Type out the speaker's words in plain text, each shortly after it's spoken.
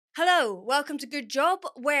Hello, welcome to Good Job,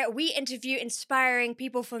 where we interview inspiring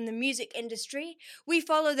people from the music industry. We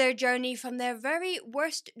follow their journey from their very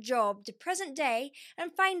worst job to present day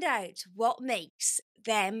and find out what makes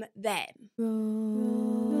them them.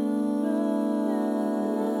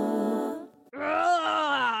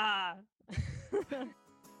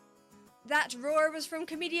 That roar was from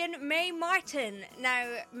comedian Mae Martin. Now,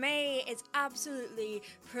 Mae is absolutely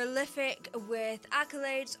prolific with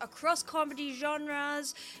accolades across comedy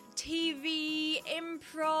genres, TV,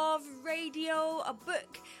 improv, radio, a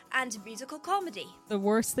book, and musical comedy. The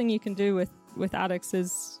worst thing you can do with addicts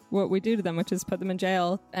is what we do to them, which is put them in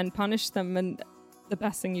jail and punish them. And the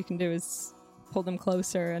best thing you can do is pull them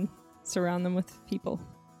closer and surround them with people.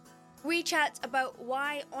 We chat about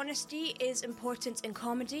why honesty is important in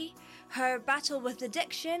comedy, her battle with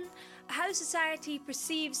addiction, how society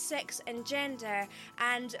perceives sex and gender,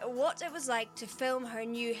 and what it was like to film her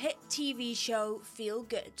new hit TV show, Feel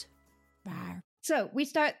Good. So, we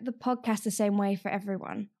start the podcast the same way for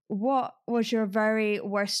everyone. What was your very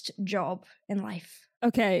worst job in life?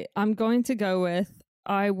 Okay, I'm going to go with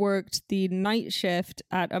I worked the night shift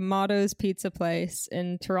at Amato's Pizza Place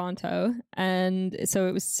in Toronto. And so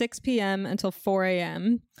it was 6 p.m. until 4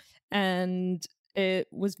 a.m. And it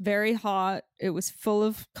was very hot. It was full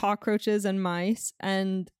of cockroaches and mice.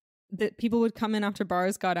 And people would come in after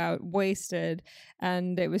bars got out wasted.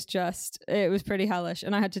 And it was pretty hellish.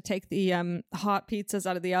 And I had to take the hot pizzas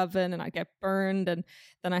out of the oven and I'd get burned. And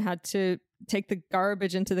then I had to take the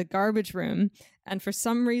garbage into the garbage room, and for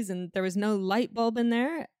some reason there was no light bulb in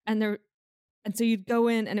there, and so you'd go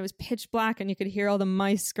in and it was pitch black and you could hear all the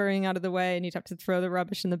mice scurrying out of the way, and you'd have to throw the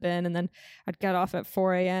rubbish in the bin, and then I'd get off at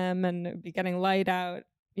 4 a.m. and it would be getting light out.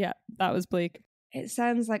 Yeah, that was bleak. It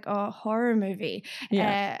sounds like a horror movie.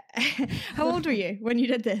 Yeah. How old were you when you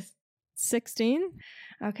did this? 16.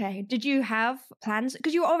 Okay. Did you have plans?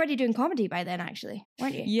 Because you were already doing comedy by then, actually,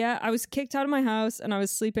 weren't you? Yeah, I was kicked out of my house and I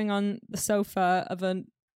was sleeping on the sofa of a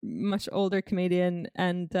much older comedian,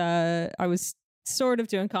 and I was sort of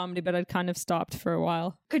doing comedy, but I'd kind of stopped for a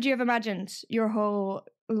while. Could you have imagined your whole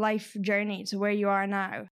life journey to where you are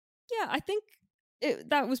now? Yeah, I think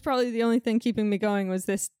that was probably the only thing keeping me going, was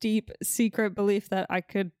this deep secret belief that I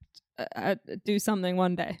could do something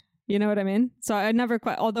one day. You know what I mean? So I never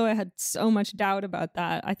quite, although I had so much doubt about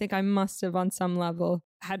that, I think I must have on some level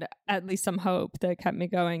had at least some hope that kept me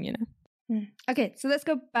going, you know? Okay, so let's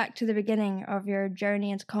go back to the beginning of your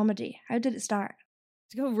journey into comedy. How did it start?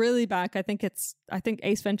 To go really back, I think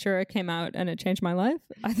Ace Ventura came out and it changed my life.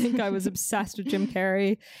 I think I was obsessed with Jim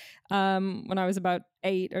Carrey when I was about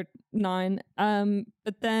 8 or 9.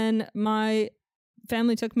 But then my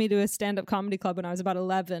family took me to a stand-up comedy club when I was about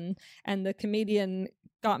 11, and the comedian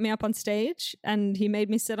got me up on stage and he made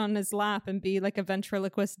me sit on his lap and be like a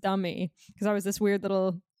ventriloquist dummy, because I was this weird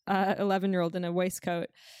little 11-year-old in a waistcoat.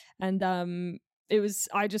 And I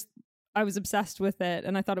was obsessed with it,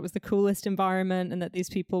 and I thought it was the coolest environment and that these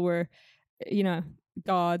people were, you know,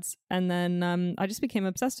 gods. And then I just became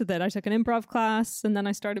obsessed with it. I took an improv class, and then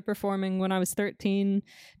I started performing when I was 13,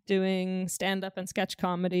 doing stand-up and sketch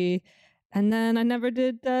comedy. And then I never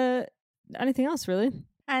did anything else, really.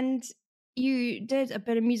 And you did a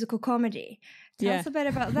bit of musical comedy. Tell us a bit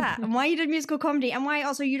about that, and why you did musical comedy, and why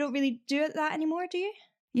also you don't really do that anymore, do you?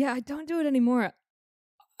 Yeah, I don't do it anymore.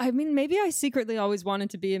 I mean, maybe I secretly always wanted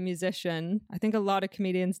to be a musician. I think a lot of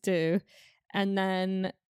comedians do. And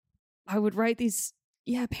then I would write these,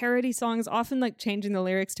 parody songs, often like changing the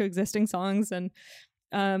lyrics to existing songs. And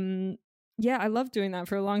I loved doing that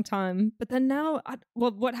for a long time. But then now,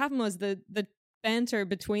 what happened was the banter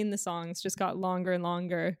between the songs just got longer and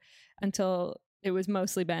longer until it was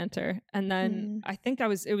mostly banter. And then I think it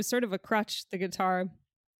was sort of a crutch, the guitar.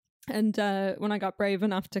 And when I got brave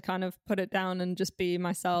enough to kind of put it down and just be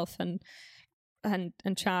myself and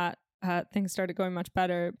chat, things started going much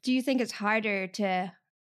better. Do you think it's harder to,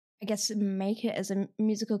 I guess, make it as a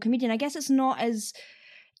musical comedian? I guess it's not as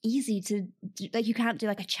easy to do, like, you can't do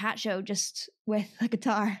like a chat show just with a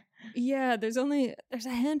guitar. Yeah, there's a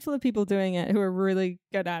handful of people doing it who are really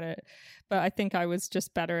good at it. But I think I was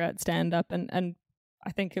just better at stand-up, and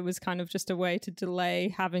I think it was kind of just a way to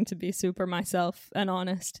delay having to be super myself and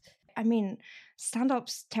honest. I mean,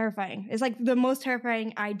 stand-up's terrifying. It's like the most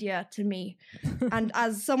terrifying idea to me. And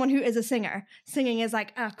as someone who is a singer, singing is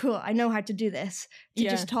like, cool, I know how to do this. To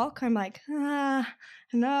just talk, I'm like,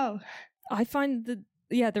 no. I find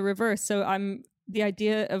the reverse. So the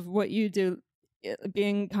idea of what you do,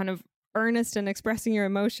 being kind of earnest and expressing your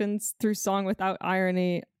emotions through song without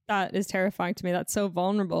irony, that is terrifying to me. That's so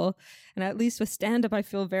vulnerable. And at least with stand-up, I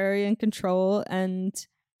feel very in control. And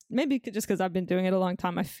maybe just because I've been doing it a long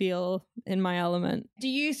time, I feel in my element. Do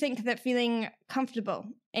you think that feeling comfortable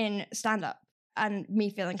in stand-up and me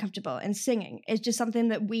feeling comfortable in singing is just something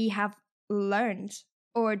that we have learned?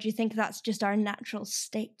 Or do you think that's just our natural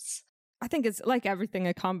states? I think it's like everything,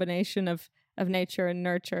 a combination of nature and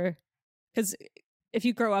nurture. Because if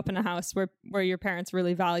you grow up in a house where your parents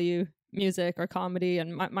really value music or comedy,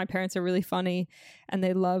 and my parents are really funny and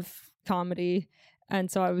they love comedy,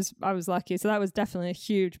 and so I was lucky. So that was definitely a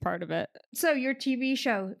huge part of it. So your TV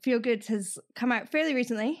show Feel Good has come out fairly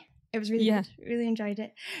recently. It was really good. Really enjoyed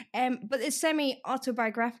it. But it's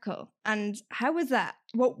semi-autobiographical. And how was that?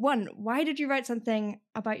 Why did you write something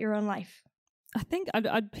about your own life? I think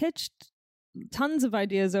I'd pitched tons of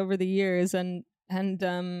ideas over the years, and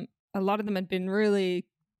a lot of them had been really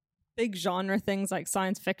big genre things, like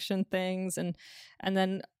science fiction things, and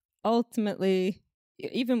then ultimately,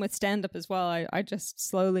 even with stand-up as well, I just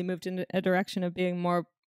slowly moved in a direction of being more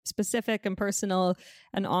specific and personal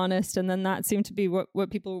and honest, and then that seemed to be what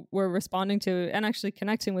people were responding to and actually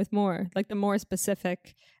connecting with more. Like the more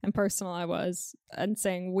specific and personal I was and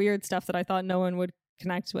saying weird stuff that I thought no one would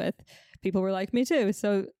connect with, people were like, me too.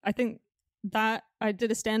 So I think that I did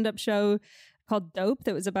a stand-up show called Dope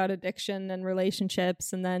that was about addiction and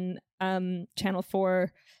relationships, and then Channel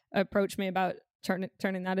 4 approached me about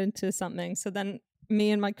turning that into something. So then me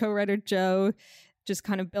and my co-writer Joe just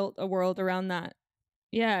kind of built a world around that.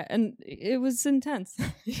 Yeah, and it was intense.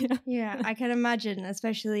 Yeah, I can imagine,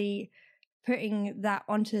 especially putting that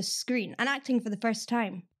onto screen and acting for the first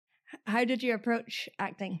time. How did you approach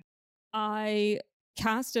acting? I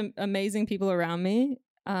cast amazing people around me.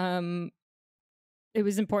 It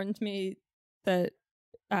was important to me that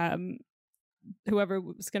whoever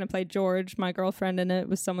was going to play George, my girlfriend in it,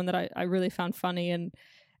 was someone that I really found funny and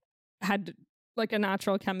had like a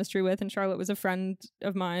natural chemistry with, and Charlotte was a friend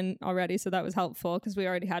of mine already, so that was helpful because we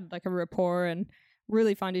already had like a rapport and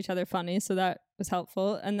really found each other funny, so that was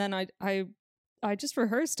helpful. And then I just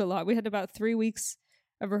rehearsed a lot. We had about 3 weeks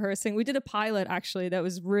of rehearsing. We did a pilot actually that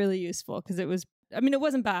was really useful because it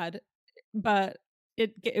wasn't bad, but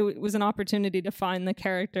it was an opportunity to find the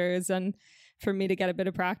characters and for me to get a bit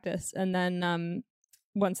of practice. And then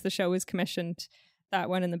once the show was commissioned, that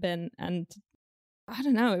went in the bin. And I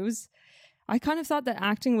don't know, I kind of thought that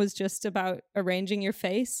acting was just about arranging your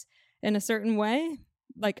face in a certain way.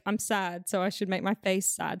 Like, I'm sad, so I should make my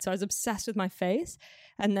face sad. So I was obsessed with my face.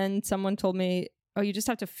 And then someone told me, oh, you just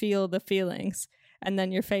have to feel the feelings. And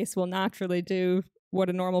then your face will naturally do what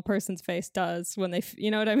a normal person's face does when they,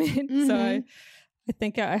 you know what I mean? Mm-hmm. So I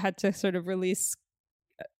think I had to sort of release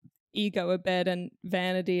ego a bit and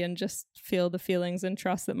vanity and just feel the feelings and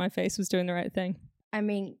trust that my face was doing the right thing. I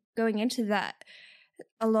mean, going into that,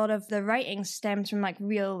 a lot of the writing stems from like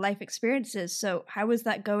real life experiences. So how was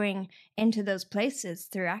that going into those places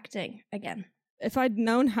through acting again? If I'd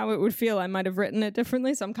known how it would feel, I might have written it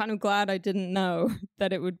differently. So I'm kind of glad I didn't know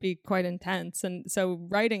that it would be quite intense. And so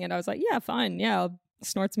writing it, I was like, yeah, fine. Yeah, I'll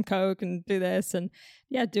snort some coke and do this. And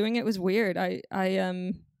yeah, doing it was weird.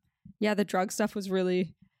 The drug stuff was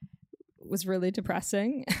really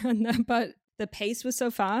depressing. But the pace was so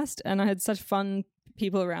fast and I had such fun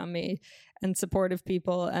people around me and supportive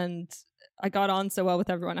people. And I got on so well with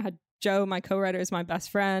everyone. I had Joe, my co-writer, is my best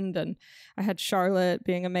friend, and I had Charlotte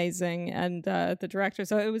being amazing, and the director.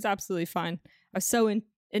 So it was absolutely fine. I was so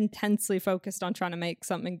intensely focused on trying to make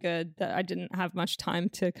something good that I didn't have much time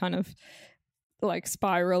to kind of like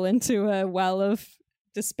spiral into a well of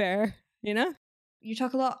despair, you know? You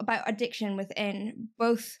talk a lot about addiction within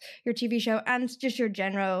both your TV show and just your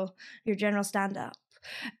general stand-up.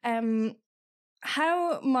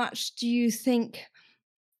 How much do you think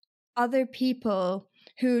other people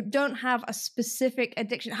who don't have a specific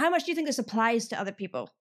addiction, how much do you think this applies to other people?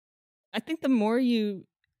 I think the more you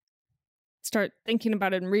start thinking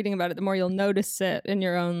about it and reading about it, the more you'll notice it in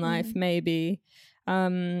your own life, maybe.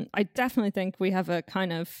 I definitely think we have a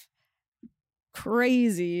kind of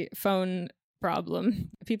crazy phone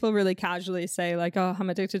problem. People really casually say like, oh, I'm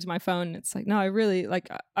addicted to my phone. It's like, no, I really like,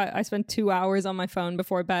 I spend 2 hours on my phone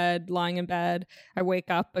before bed, lying in bed. I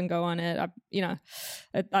wake up and go on it.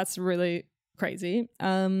 That's really crazy.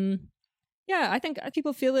 I think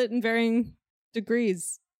people feel it in varying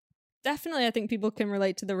degrees. Definitely, I think people can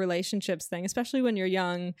relate to the relationships thing, especially when you're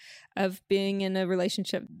young, of being in a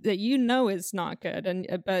relationship that you know is not good,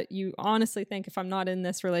 but you honestly think, if I'm not in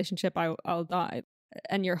this relationship, I'll die.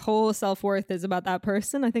 And your whole self-worth is about that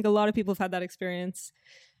person. I think a lot of people have had that experience.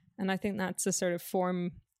 And I think that's a sort of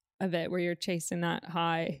form of it, where you're chasing that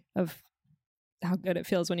high of how good it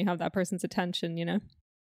feels when you have that person's attention, you know?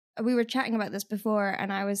 we were chatting about this before,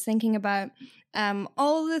 and I was thinking about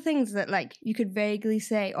all the things that like you could vaguely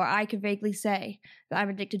say, or I could vaguely say that I'm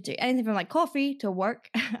addicted to. Anything from like coffee to work.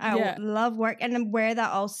 I love work, and then where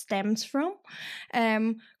that all stems from.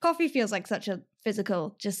 Coffee feels like such a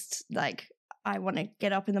physical, just like I want to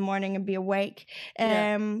get up in the morning and be awake.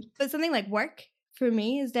 But something like work for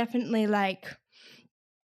me is definitely like,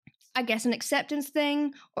 I guess, an acceptance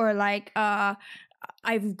thing, or like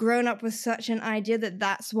I've grown up with such an idea that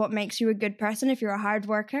that's what makes you a good person if you're a hard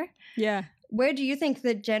worker. Yeah. Where do you think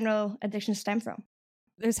the general addictions stem from?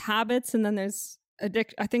 There's habits, and then there's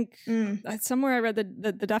addiction. I think somewhere I read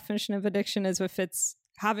that the definition of addiction is if it's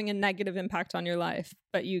having a negative impact on your life,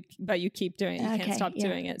 but you keep doing it. You can't stop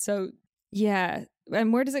doing it. So yeah.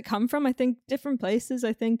 And where does it come from? I think different places.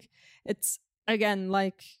 I think it's, again,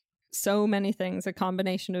 like so many things, a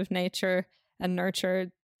combination of nature and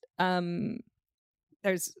nurture.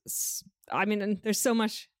 There's so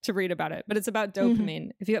much to read about it, but it's about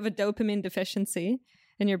dopamine. If you have a dopamine deficiency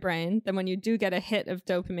in your brain, then when you do get a hit of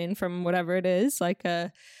dopamine from whatever it is, like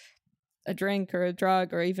a drink or a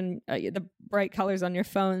drug, or even the bright colors on your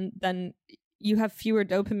phone, then you have fewer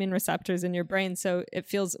dopamine receptors in your brain. So it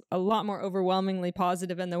feels a lot more overwhelmingly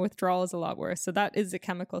positive, and the withdrawal is a lot worse. So that is a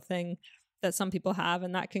chemical thing that some people have,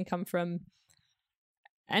 and that can come from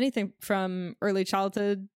anything from early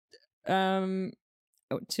childhood to,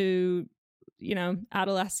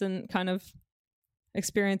 adolescent kind of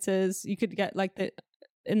experiences. You could get like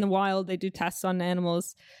in the wild, they do tests on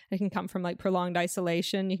animals. It can come from like prolonged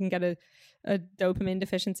isolation. You can get a dopamine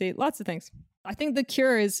deficiency, lots of things. I think the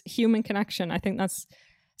cure is human connection. I think that's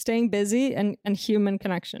staying busy and human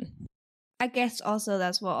connection. I guess also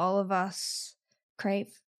that's what all of us crave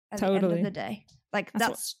at the end of the day. Like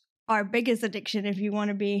that's our biggest addiction, if you want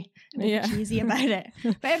to be a bit cheesy about it.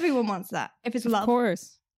 But everyone wants that. If it's love. Of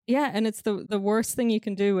course. Yeah, and it's the worst thing you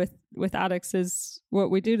can do with addicts is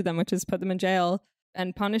what we do to them, which is put them in jail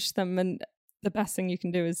and punish them. And the best thing you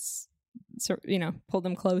can do is, pull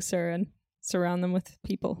them closer and surround them with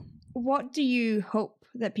people. What do you hope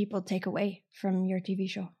that people take away from your TV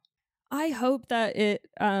show? I hope that it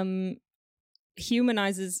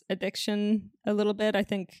humanizes addiction a little bit. I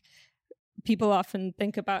think people often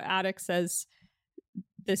think about addicts as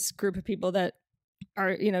this group of people that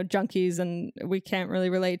are, junkies, and we can't really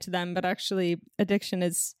relate to them. But actually, addiction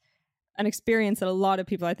is an experience that a lot of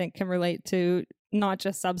people, I think, can relate to, not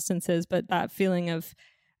just substances, but that feeling of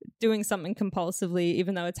doing something compulsively,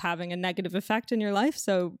 even though it's having a negative effect in your life.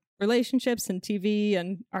 So relationships and TV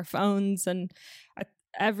and our phones, and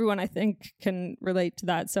everyone, I think, can relate to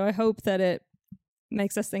that. So I hope that it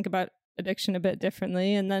makes us think about addiction a bit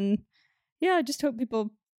differently. And then, I just hope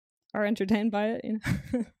people are entertained by it.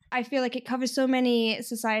 I feel like it covers so many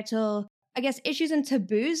societal, I guess, issues and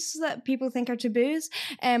taboos that people think are taboos.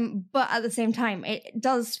 But at the same time, it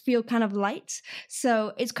does feel kind of light.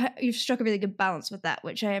 So you've struck a really good balance with that,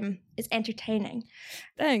 which is entertaining.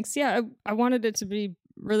 Thanks. Yeah, I wanted it to be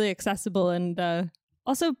really accessible, and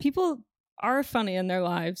also people are funny in their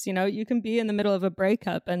lives. You can be in the middle of a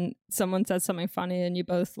breakup and someone says something funny and you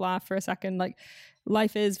both laugh for a second. Like,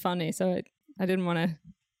 life is funny. So I didn't want to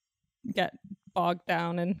get bogged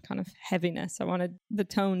down in kind of heaviness. I wanted the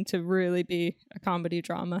tone to really be a comedy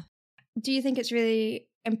drama. Do you think it's really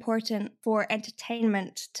important for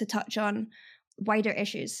entertainment to touch on wider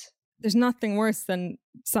issues? There's nothing worse than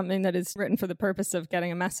something that is written for the purpose of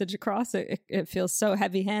getting a message across. It feels so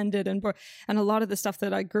heavy-handed, and a lot of the stuff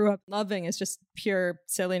that I grew up loving is just pure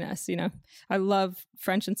silliness. I love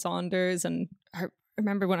French and Saunders, and I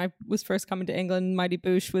remember when I was first coming to England, Mighty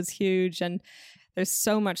Boosh was huge, and there's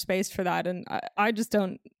so much space for that. And I just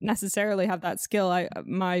don't necessarily have that skill.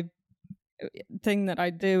 My thing that I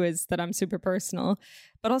do is that I'm super personal,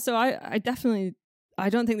 but also I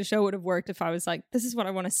don't think the show would have worked if I was like, this is what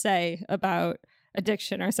I want to say about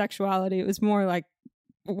addiction or sexuality. It was more like,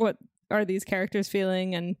 what are these characters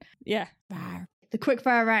feeling? And yeah. The quick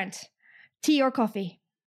fire round. Tea or coffee?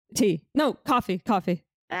 Tea. No, coffee.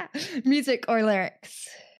 Music or lyrics?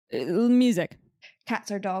 Music.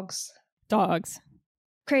 Cats or dogs? Dogs.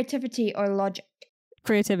 Creativity or logic?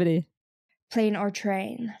 Creativity. Plane or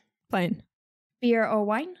train? Plane. Beer or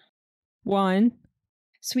wine? Wine.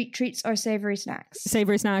 Sweet treats or savory snacks?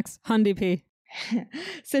 Savory snacks. Hundy pea.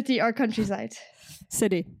 City or countryside?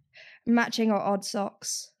 City. Matching or odd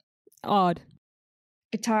socks? Odd.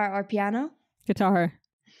 Guitar or piano? Guitar.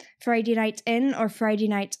 Friday night in or Friday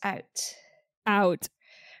night out? Out.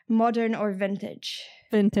 Modern or vintage?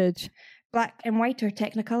 Vintage. Black and white or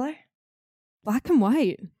Technicolor? Black and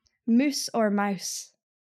white. Moose or mouse?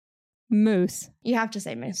 Moose. You have to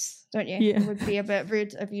say moose, don't you? Yeah. It would be a bit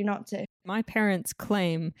rude of you not to. My parents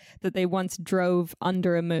claim that they once drove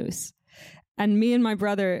under a moose. And me and my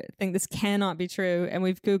brother think this cannot be true. And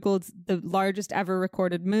we've Googled the largest ever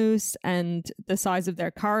recorded moose and the size of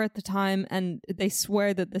their car at the time. And they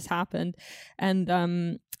swear that this happened. And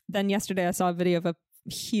then yesterday I saw a video of a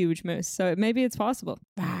huge moose. So maybe it's possible.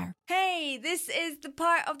 Hey, this is the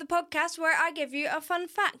part of the podcast where I give you a fun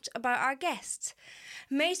fact about our guest.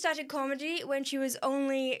 May started comedy when she was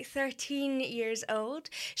only 13 years old.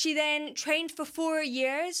 She then trained for 4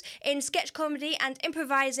 years in sketch comedy and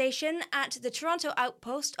improvisation at the Toronto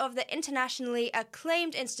outpost of the internationally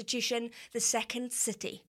acclaimed institution, The Second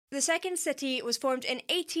City. The Second City was formed in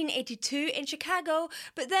 1882 in Chicago,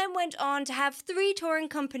 but then went on to have 3 touring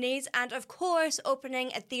companies and, of course,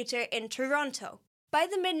 opening a theatre in Toronto. By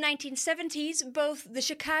the mid-1970s, both the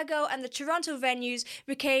Chicago and the Toronto venues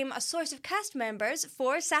became a source of cast members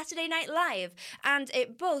for Saturday Night Live, and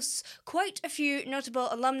it boasts quite a few notable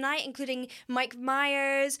alumni, including Mike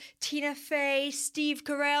Myers, Tina Fey, Steve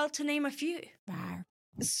Carell, to name a few.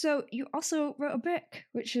 So you also wrote a book,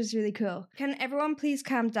 which is really cool. Can everyone please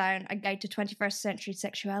calm down? A Guide to 21st Century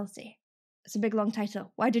Sexuality. It's a big, long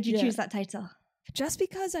title. Why did you choose that title? Just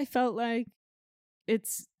because I felt like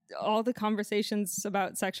it's all the conversations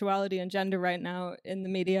about sexuality and gender right now in the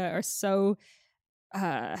media are so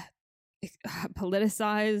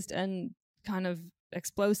politicized and kind of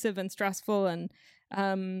explosive and stressful. And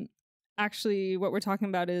actually what we're talking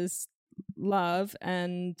about is love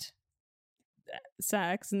and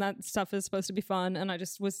sex, and that stuff is supposed to be fun. And I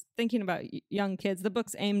just was thinking about young kids. The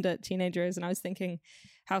book's aimed at teenagers, and I was thinking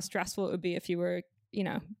how stressful it would be if you were, you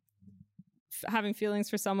know, having feelings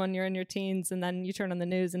for someone, you're in your teens, and then you turn on the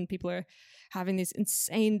news and people are having these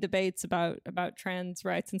insane debates about trans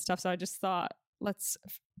rights and stuff. So I just thought, let's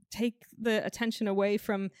take the attention away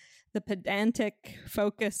from the pedantic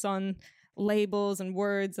focus on labels and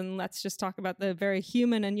words, and let's just talk about the very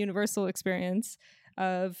human and universal experience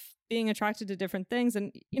of being attracted to different things.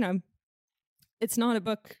 And, you know, it's not a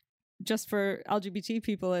book just for LGBT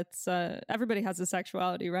people. It's everybody has a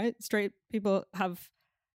sexuality, right? Straight people have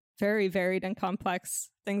very varied and complex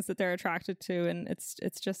things that they're attracted to, and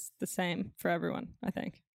it's just the same for everyone, I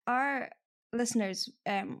think. Our listeners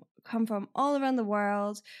come from all around the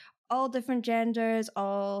world, all different genders,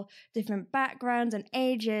 all different backgrounds and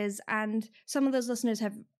ages, and some of those listeners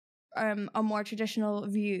have a more traditional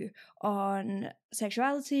view on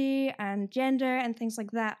sexuality and gender and things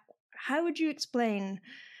like that. How would you explain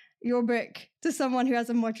your book to someone who has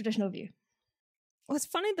a more traditional view? Well, it's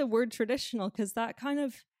funny the word traditional, because that kind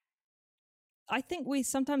of, I think we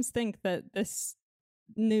sometimes think that this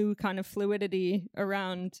new kind of fluidity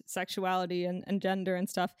around sexuality and gender and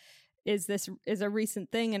stuff is a recent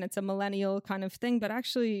thing, and it's a millennial kind of thing. But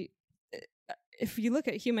actually, if you look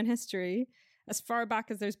at human history, as far back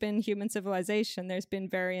as there's been human civilization, there's been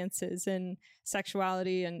variances in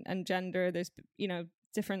sexuality and gender. There's, you know,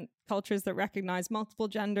 different cultures that recognize multiple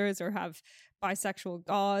genders or have bisexual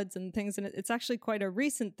gods and things. And it's actually quite a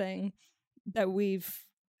recent thing that we've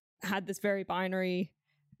had this very binary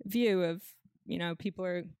view of, you know, people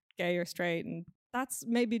are gay or straight, and that's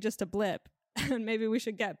maybe just a blip. And maybe we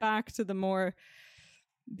should get back to the more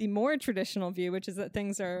traditional view, which is that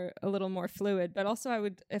things are a little more fluid. But also I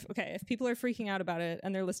would, if people are freaking out about it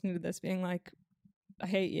and they're listening to this being like, I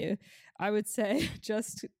hate you, I would say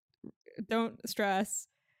just don't stress.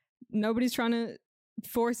 Nobody's trying to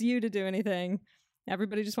force you to do anything.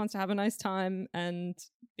 Everybody just wants to have a nice time and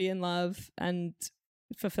be in love and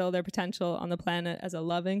fulfill their potential on the planet as a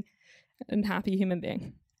loving and happy human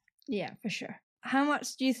being. Yeah, for sure. How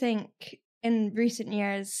much do you think in recent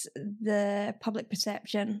years the public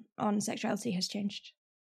perception on sexuality has changed?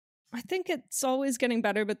 I think it's always getting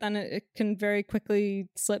better, but then it can very quickly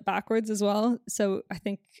slip backwards as well. So I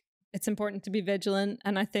think it's important to be vigilant.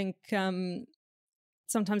 And I think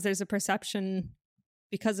sometimes there's a perception,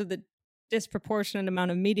 because of the disproportionate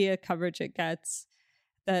amount of media coverage it gets,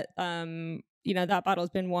 that you know, that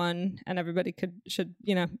battle's been won and everybody should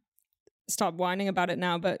you know, stop whining about it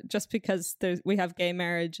now. But just because we have gay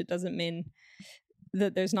marriage, it doesn't mean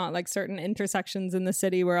that there's not like certain intersections in the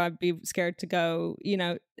city where I'd be scared to go. You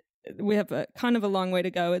know, we have a kind of a long way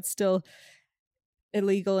to go. It's still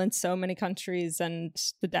illegal in so many countries, and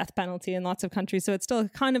the death penalty in lots of countries. So it's still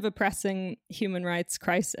kind of a pressing human rights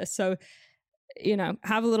crisis. So, you know,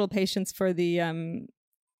 have a little patience for the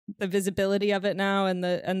visibility of it now and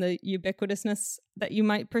the ubiquitousness that you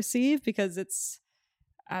might perceive, because it's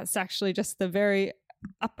actually just the very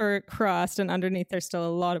upper crust, and underneath there's still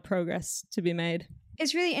a lot of progress to be made.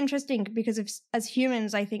 It's really interesting because as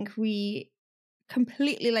humans, I think we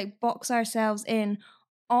completely like box ourselves in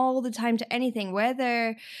all the time to anything,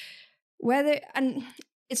 whether and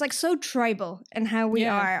it's like so tribal in how we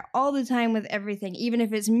are all the time with everything, even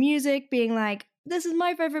if it's music being like, this is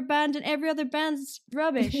my favorite band and every other band's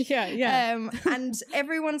rubbish. And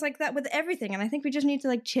everyone's like that with everything. And I think we just need to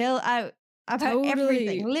like chill out about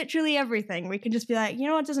everything, literally everything. We can just be like, you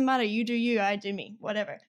know what, doesn't matter. You do you, I do me,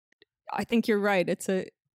 whatever. I think you're right.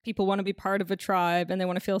 People want to be part of a tribe and they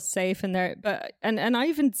want to feel safe in there. But and I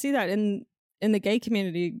even see that in the gay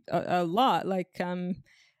community a lot. Like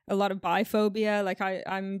a lot of biphobia. Like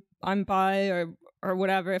I'm bi or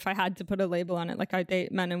whatever. If I had to put a label on it, like I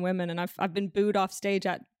date men and women, and I've been booed off stage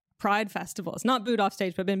at Pride festivals. Not booed off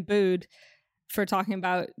stage, but been booed for talking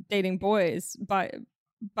about dating boys by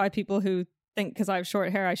people who think because I have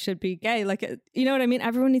short hair I should be gay. Like, you know what I mean?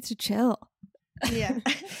 Everyone needs to chill. Yeah.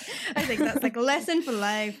 I think that's like a lesson for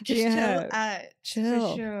life. Just chill out.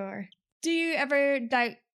 Chill. For sure. Do you ever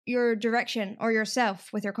doubt your direction or yourself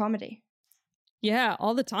with your comedy? Yeah,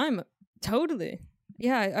 all the time. Totally.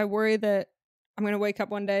 Yeah, I worry that I'm going to wake up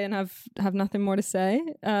one day and have nothing more to say,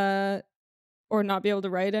 or not be able to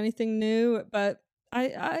write anything new. But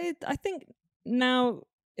I think now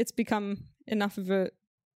it's become enough of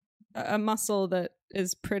a muscle that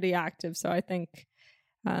is pretty active. So I think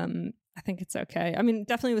it's okay. I mean,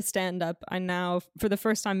 definitely with stand-up, I now, for the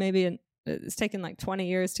first time, maybe it's taken like 20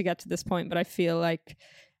 years to get to this point, but I feel like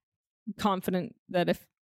confident that if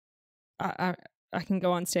I can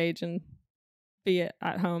go on stage and be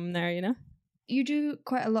at home there, you know? You do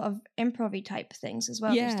quite a lot of improv-y type things as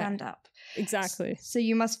well for stand-up. Exactly. So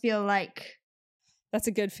you must feel like... That's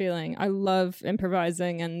a good feeling. I love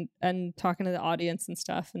improvising and talking to the audience and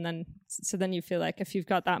stuff. And then you feel like if you've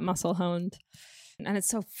got that muscle honed, and it's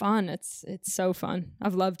so fun. It's so fun.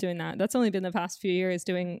 I've loved doing that. That's only been the past few years,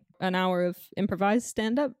 doing an hour of improvised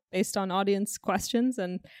stand-up based on audience questions.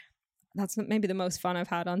 And that's maybe the most fun I've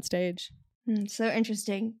had on stage. So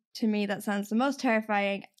interesting. To me, that sounds the most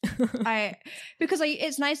terrifying.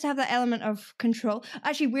 It's nice to have that element of control.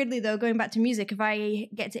 Actually, weirdly though, going back to music, if I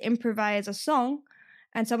get to improvise a song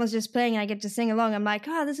and someone's just playing and I get to sing along, I'm like,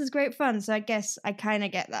 this is great fun. So I guess I kind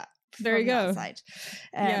of get that. There you go. Side.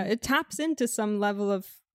 Yeah, it taps into some level of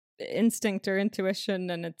instinct or intuition,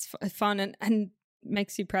 and it's fun and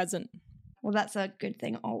makes you present. Well, that's a good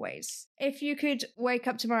thing always. If you could wake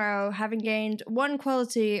up tomorrow having gained one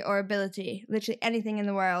quality or ability, literally anything in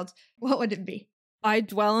the world, what would it be? I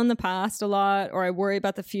dwell on the past a lot, or I worry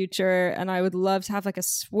about the future, and I would love to have like a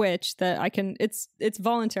switch that I can, it's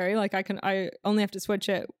voluntary. Like I only have to switch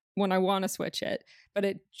it when I want to switch it, but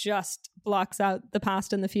it just blocks out the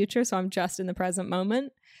past and the future. So I'm just in the present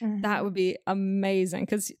moment. Mm-hmm. That would be amazing,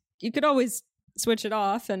 because you could always switch it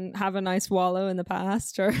off and have a nice wallow in the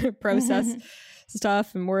past or process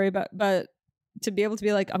stuff and worry about, but to be able to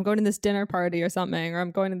be like, I'm going to this dinner party or something, or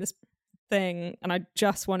I'm going to this thing and I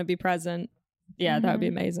just want to be present. Yeah, that would be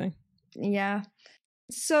amazing. Yeah.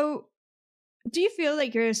 So do you feel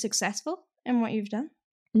like you're successful in what you've done?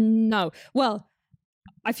 No. Well,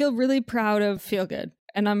 I feel really proud of Feel Good,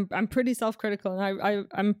 and I'm pretty self-critical, and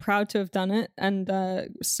I'm proud to have done it, and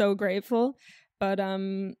so grateful. But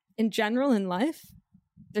in general in life,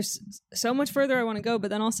 there's so much further I want to go.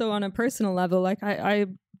 But then also on a personal level, like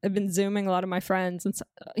I've been Zooming a lot of my friends, and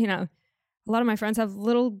you know, a lot of my friends have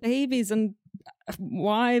little babies and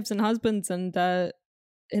wives and husbands, and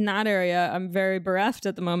in that area, I'm very bereft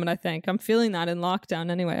at the moment. I think I'm feeling that in lockdown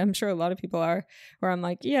anyway. I'm sure a lot of people are, where I'm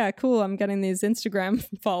like, yeah, cool, I'm getting these Instagram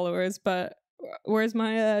followers, but where's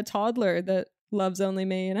my toddler that loves only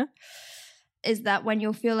me, you know? Is that when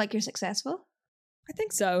you'll feel like you're successful? I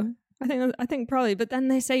think so. I think probably. But then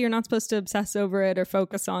they say you're not supposed to obsess over it or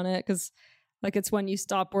focus on it, because like it's when you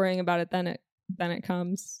stop worrying about it, then it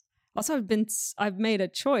comes. Also, I've made a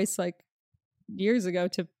choice like years ago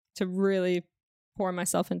to really pour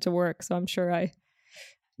myself into work. So I'm sure I,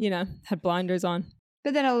 had blinders on.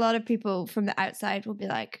 But then a lot of people from the outside will be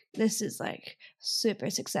like, this is like super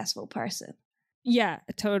successful person. Yeah,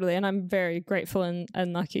 totally. And I'm very grateful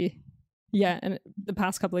and lucky. Yeah. And the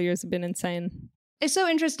past couple of years have been insane. It's so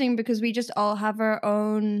interesting because we just all have our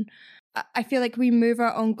own, I feel like we move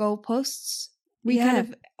our own goalposts. We kind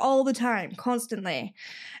of all the time, constantly.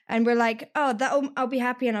 And we're like, I'll be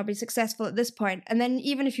happy and I'll be successful at this point. And then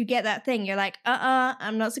even if you get that thing, you're like,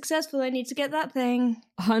 I'm not successful. I need to get that thing.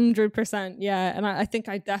 100%. Yeah. And I think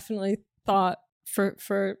I definitely thought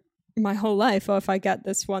for my whole life, if I get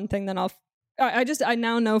this one thing, then I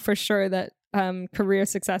now know for sure that career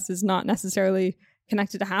success is not necessarily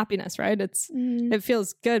connected to happiness, right? It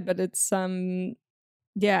feels good, but it's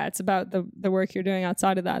it's about the work you're doing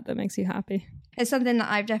outside of that makes you happy. It's something that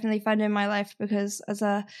I've definitely found in my life, because as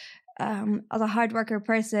a hard worker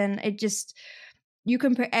person, you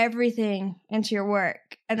can put everything into your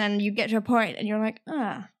work, and then you get to a point and you're like,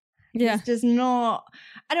 it's just not,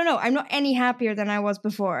 I don't know, I'm not any happier than I was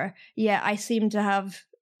before. Yeah, I seem to have,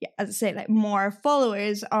 as I say, like more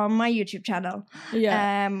followers on my YouTube channel.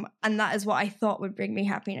 Yeah. And that is what I thought would bring me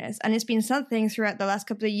happiness. And it's been something throughout the last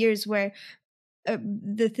couple of years where some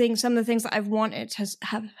of the things that I've wanted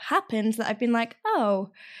have happened that I've been like,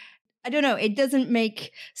 oh, I don't know, it doesn't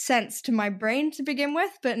make sense to my brain to begin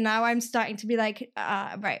with, but now I'm starting to be like,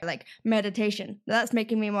 right, like meditation, that's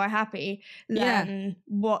making me more happy than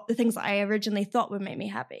what the things that I originally thought would make me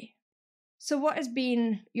happy. So what has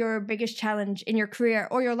been your biggest challenge in your career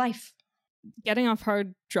or your life? Getting off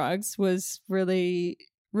hard drugs was really,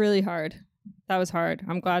 really hard. That was hard.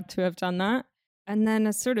 I'm glad to have done that. And then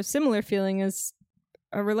a sort of similar feeling is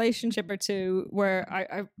a relationship or two where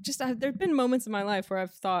there've been moments in my life where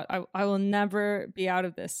I've thought I will never be out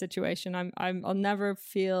of this situation. I'll never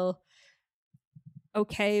feel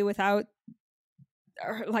okay without,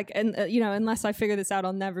 or like, and unless I figure this out,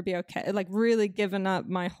 I'll never be okay. Like really given up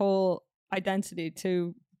my whole identity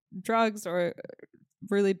to drugs or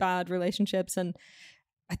really bad relationships. And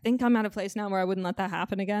I think I'm at a place now where I wouldn't let that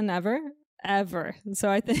happen again, ever. So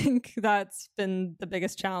I think that's been the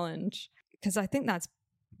biggest challenge, because I think that's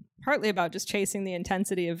partly about just chasing the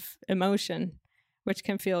intensity of emotion, which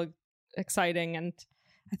can feel exciting. And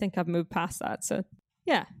I think I've moved past that. So,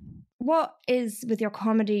 yeah. What is, with your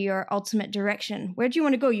comedy, your ultimate direction? Where do you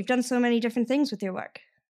want to go? You've done so many different things with your work.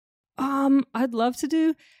 I'd love to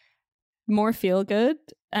do more feel good.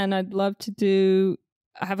 And I'd love to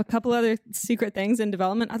I have a couple other secret things in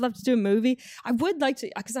development. I'd love to do a movie. I would like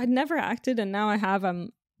to, because I'd never acted, and now I have.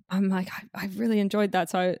 I'm like, I really enjoyed that.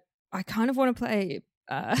 So I kind of want to play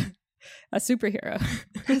a superhero.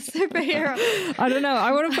 A superhero. I don't know.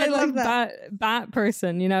 I want to play like bat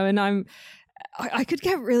person, and I could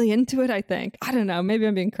get really into it, I think. I don't know. Maybe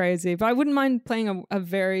I'm being crazy, but I wouldn't mind playing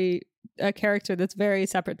a character that's very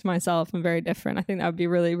separate to myself and very different. I think that would be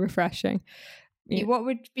really refreshing. Yeah. What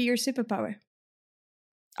would be your superpower?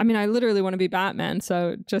 I mean, I literally want to be Batman.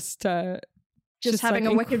 So just having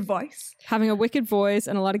a wicked voice. Having a wicked voice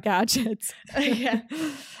and a lot of gadgets. Yeah.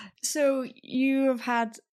 So you have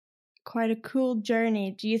had quite a cool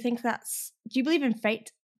journey. Do you believe in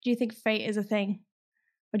fate? Do you think fate is a thing?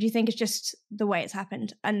 Or do you think it's just the way it's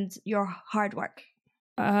happened and your hard work?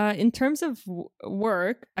 In terms of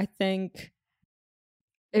work, I think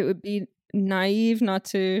it would be naive not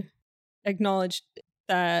to acknowledge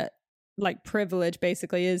that like privilege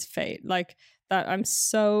basically is fate. Like that I'm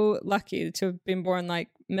so lucky to have been born like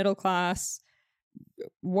middle class,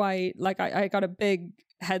 white. Like I got a big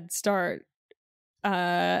head start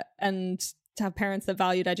and to have parents that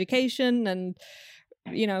valued education and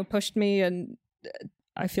pushed me, and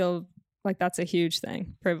I feel like that's a huge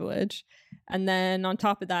thing, privilege. And then on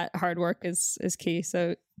top of that, hard work is key.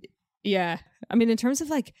 So yeah, I mean, in terms of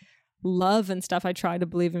like love and stuff, I try to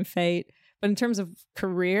believe in fate, but in terms of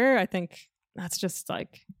career, I think that's just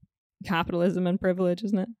like capitalism and privilege,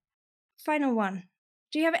 isn't it? Final one.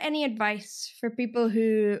 Do you have any advice for people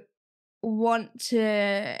who want to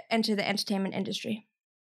enter the entertainment industry?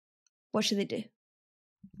 What should they do?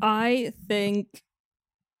 I think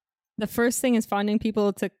the first thing is finding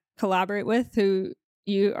people to collaborate with who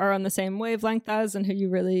you are on the same wavelength as and who you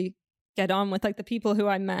really get on with. Like the people who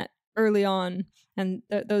I met early on and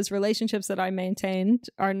those relationships that I maintained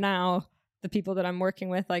are now the people that I'm working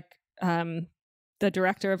with. Like the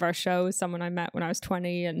director of our show is someone I met when I was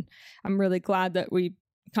 20, and I'm really glad that we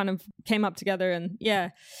kind of came up together. And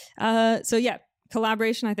so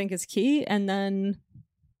collaboration I think is key. And then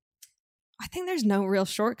I think there's no real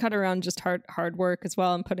shortcut around just hard work as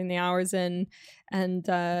well, and putting the hours in, and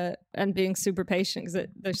being super patient,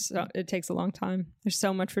 because it takes a long time. There's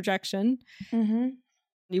so much rejection. Mm-hmm.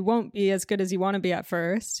 You won't be as good as you want to be at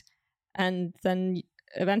first, and then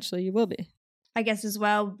eventually you will be. I guess as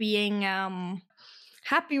well, being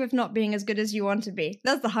happy with not being as good as you want to be.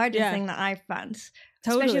 That's the hardest thing that I've found.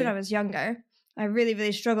 Totally. Especially when I was younger. I really,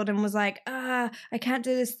 really struggled and was like, I can't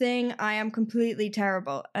do this thing. I am completely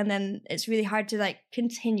terrible. And then it's really hard to like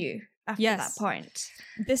continue after that point.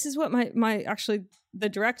 This is what my actually the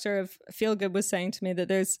director of Feel Good was saying to me,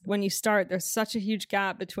 that when you start, there's such a huge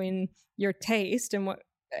gap between your taste and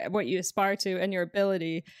what you aspire to and your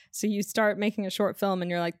ability. So you start making a short film and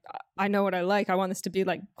you're like, I know what I like. I want this to be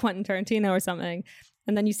like Quentin Tarantino or something.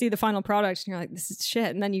 And then you see the final product and you're like, this is shit.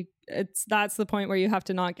 And then that's the point where you have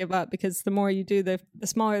to not give up, because the more you do, the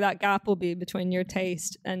smaller that gap will be between your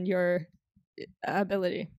taste and your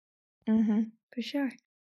ability. Mm-hmm, for sure.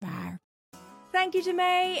 Thank you to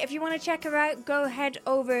May. If you want to check her out, go head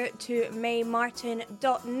over to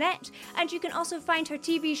maymartin.net, and you can also find her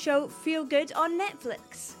TV show Feel Good on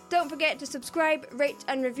Netflix. Don't forget to subscribe, rate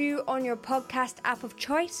and review on your podcast app of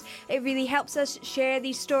choice. It really helps us share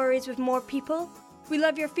these stories with more people. We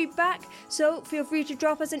love your feedback, so feel free to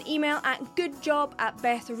drop us an email at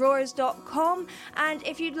goodjob@bethroars.com. And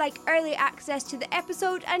if you'd like early access to the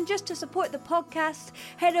episode and just to support the podcast,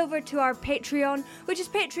 head over to our Patreon, which is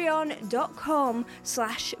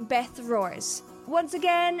patreon.com/BethRoars. Once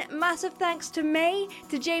again, massive thanks to May,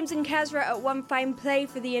 to James and Kazra at One Fine Play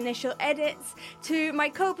for the initial edits, to my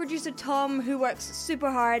co-producer Tom, who works super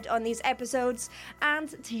hard on these episodes,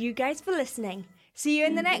 and to you guys for listening. See you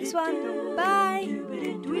in the next one. Bye.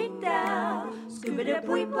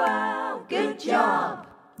 Good job.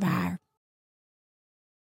 Rawr.